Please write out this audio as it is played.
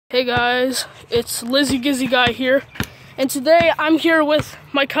Hey guys, it's Lizzy Gizzy Guy here, and today I'm here with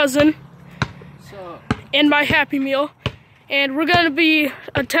my cousin and my Happy Meal, and we're going to be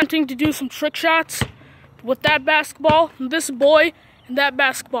attempting to do some trick shots with that basketball, this boy, and that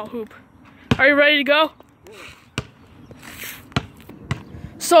basketball hoop. Are you ready to go?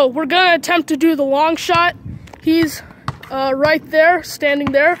 So we're going to attempt to do the long shot. He's right there,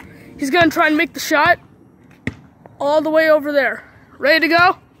 standing there. He's going to try and make the shot all the way over there. Ready to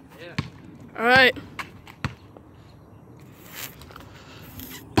go? All right.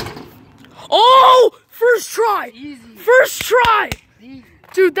 Oh! First try. Easy. First try. Easy.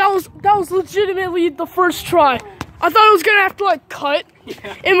 Dude, that was legitimately the first try. I thought I was gonna have to like cut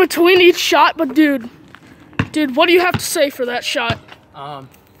in between each shot, but dude, what do you have to say for that shot?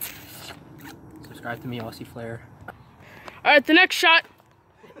 Subscribe to me, Aussie Flair. All right, the next shot.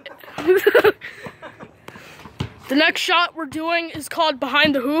 The next shot we're doing is called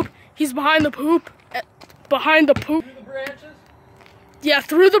behind the hoop. He's behind the hoop. Behind the poop. Through the branches? Yeah,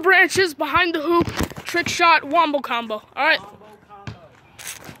 through the branches, behind the hoop, trick shot, wombo combo. All right. Combo,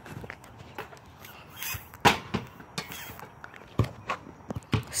 combo.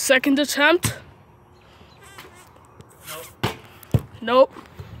 Second attempt. Nope. Nope.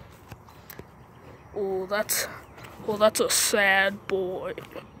 Oh, that's a sad boy.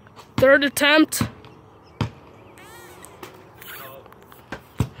 Third attempt.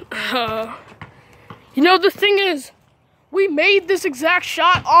 You know, the thing is, we made this exact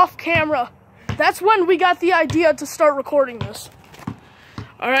shot off camera. That's when we got the idea to start recording this.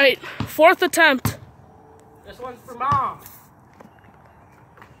 All right, fourth attempt. This one's for mom.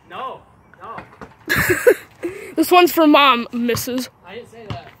 No. This one's for mom, missus. I didn't say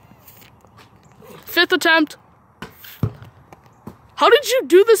that. Fifth attempt. How did you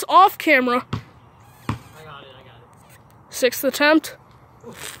do this off camera? I got it. Sixth attempt.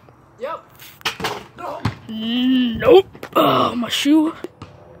 Yep. No. Nope. Oh, my shoe.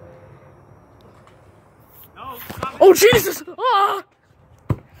 No, stop it. Oh, Jesus. Ah.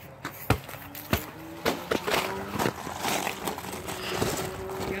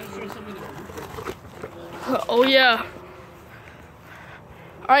 Oh, yeah.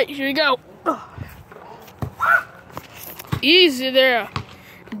 All right, here you go. Easy there,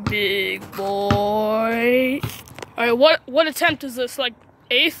 big boy. All right, what attempt is this? Like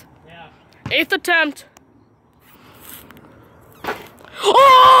eighth? Yeah. Eighth attempt.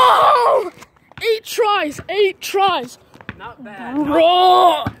 Oh! 8 tries. Not bad.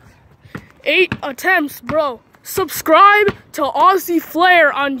 Bro. 8 attempts, bro. Subscribe to Aussie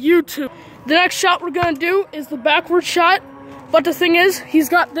Flair on YouTube. The next shot we're gonna do is the backward shot, but the thing is, he's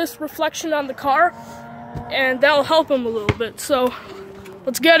got this reflection on the car, and that'll help him a little bit. So,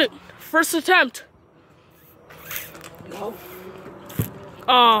 let's get it. First attempt. No.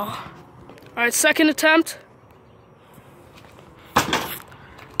 Oh. All right, second attempt.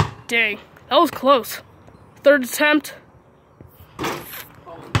 Dang, that was close. Third attempt.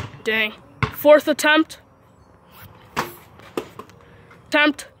 Dang. Fourth attempt. These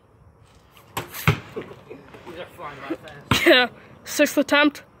are flying by fast. Yeah. Sixth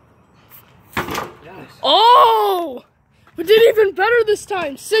attempt. Yes. Oh! We did even better this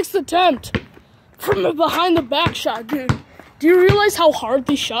time. Sixth attempt. From the behind the back shot, dude. Do you realize how hard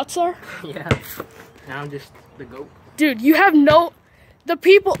these shots are? Yeah. Now I'm just the goat. Dude, you have no...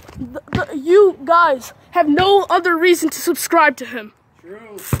 you guys have no other reason to subscribe to him.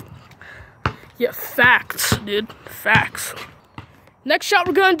 True. Yeah, facts, dude. Facts. Next shot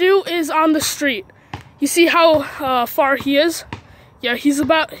we're gonna do is on the street. You see how far he is? Yeah, he's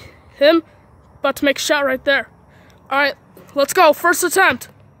about to make a shot right there. All right, let's go. First attempt.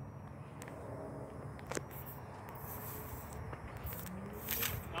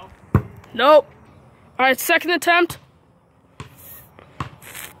 Nope. All right, second attempt.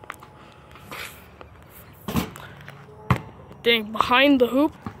 Dang, behind the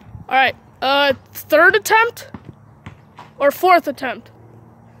hoop. All right, third attempt or fourth attempt?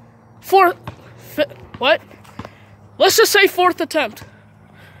 What? Let's just say fourth attempt.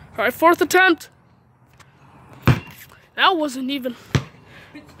 All right, fourth attempt. That wasn't even.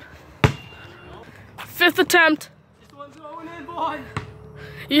 Fifth attempt. This one's going in, boy.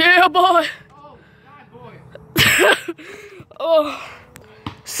 Yeah, boy. Oh, God, boy. Oh.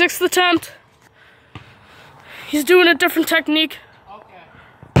 Sixth attempt. He's doing a different technique. Okay.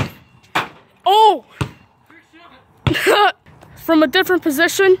 Oh! From a different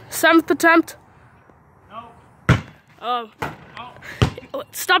position. Seventh attempt. No.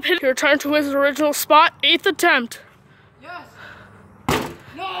 Stop hitting. Return to his original spot. Eighth attempt. Yes.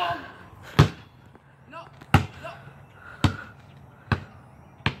 No. No. No.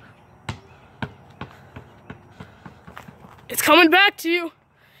 It's coming back to you.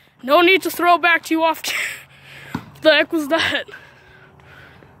 No need to throw it back to you off. What the heck was that?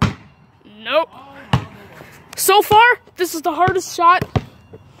 Nope. So far, this is the hardest shot.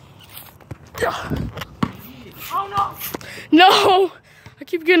 Oh no! No! I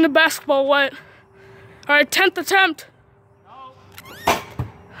keep getting the basketball wet. Alright, 10th attempt. No.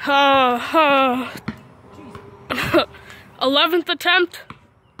 11th attempt.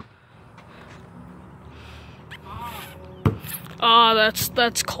 Oh,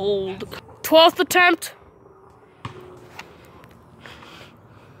 that's cold. 12th attempt. Too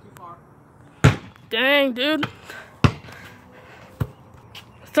far. Dang, dude.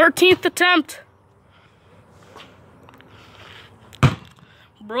 13th attempt.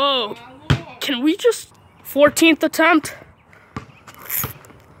 Bro, can we just... 14th attempt.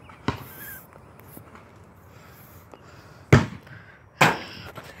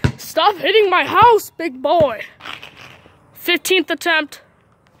 Stop hitting my house, big boy. 15th attempt.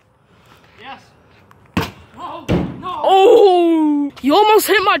 Yes. Oh, no. Oh, you almost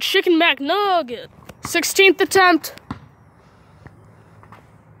hit my chicken McNugget. 16th attempt.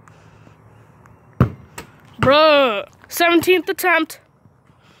 Bruh. 17th attempt.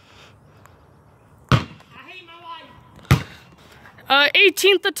 I hate my life.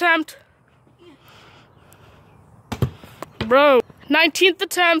 18th attempt. Bro. 19th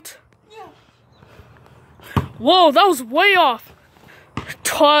attempt. Whoa, that was way off.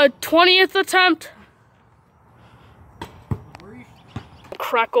 20th attempt.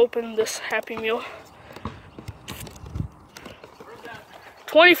 Crack open this Happy Meal.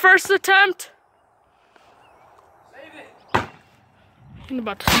 21st attempt. Save it. Think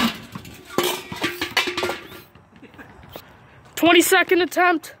about this. 22nd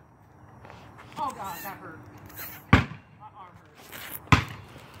attempt. Oh god, that hurt. My arm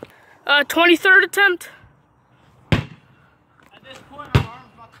hurt. 23rd attempt. At this point, my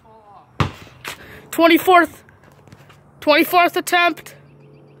arm's about to fall off. 24th attempt.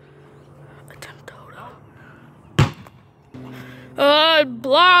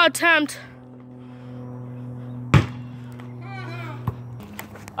 Blah attempt.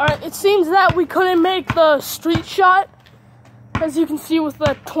 Alright, it seems that we couldn't make the street shot, as you can see with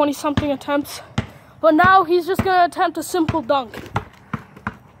the 20-something attempts. But now he's just gonna attempt a simple dunk.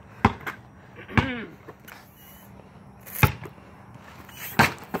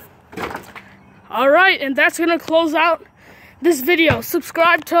 Alright, and that's gonna close out this video.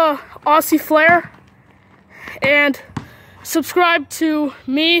 Subscribe to Aussie Flair and subscribe to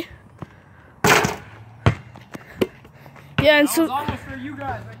me. Yeah, and so almost for you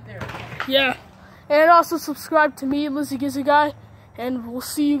guys right there. yeah, and also subscribe to me, Lizzy Gizzy Guy, and we'll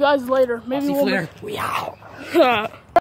see you guys later. Maybe Aussie we'll Flair. We out.